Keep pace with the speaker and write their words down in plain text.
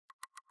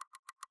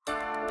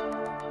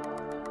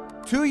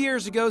2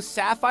 years ago,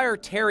 Safyre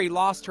Terry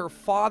lost her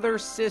father,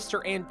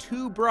 sister, and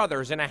 2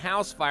 brothers in a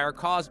house fire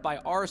caused by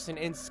arson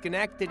in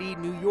Schenectady,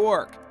 New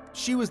York.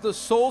 She was the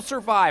sole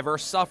survivor,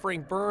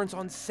 suffering burns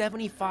on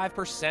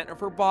 75% of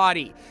her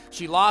body.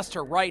 She lost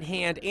her right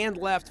hand and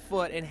left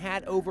foot and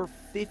had over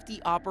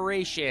 50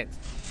 operations.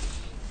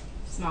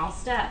 Small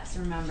steps,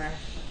 remember.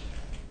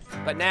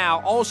 But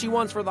now, all she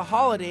wants for the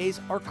holidays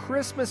are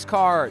Christmas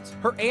cards.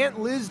 Her Aunt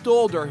Liz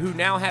Dolder, who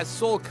now has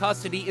sole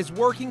custody, is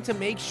working to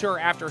make sure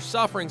after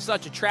suffering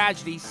such a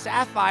tragedy,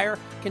 Safyre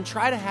can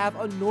try to have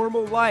a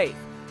normal life.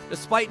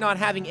 Despite not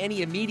having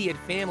any immediate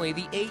family,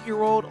 the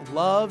 8-year-old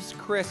loves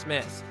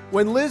Christmas.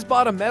 When Liz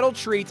bought a metal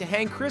tree to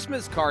hang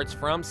Christmas cards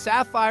from,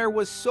 Safyre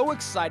was so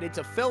excited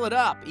to fill it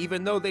up,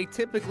 even though they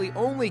typically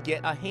only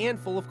get a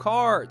handful of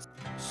cards.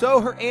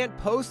 So her aunt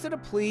posted a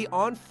plea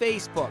on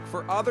Facebook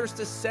for others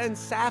to send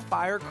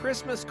Safyre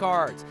Christmas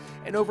cards,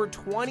 and over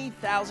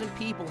 20,000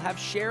 people have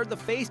shared the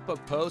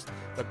Facebook post.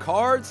 The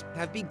cards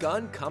have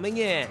begun coming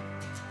in.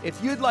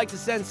 If you'd like to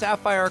send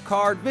Safyre a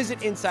card, visit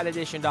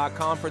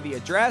InsideEdition.com for the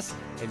address,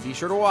 and be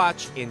sure to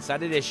watch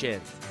Inside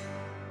Edition.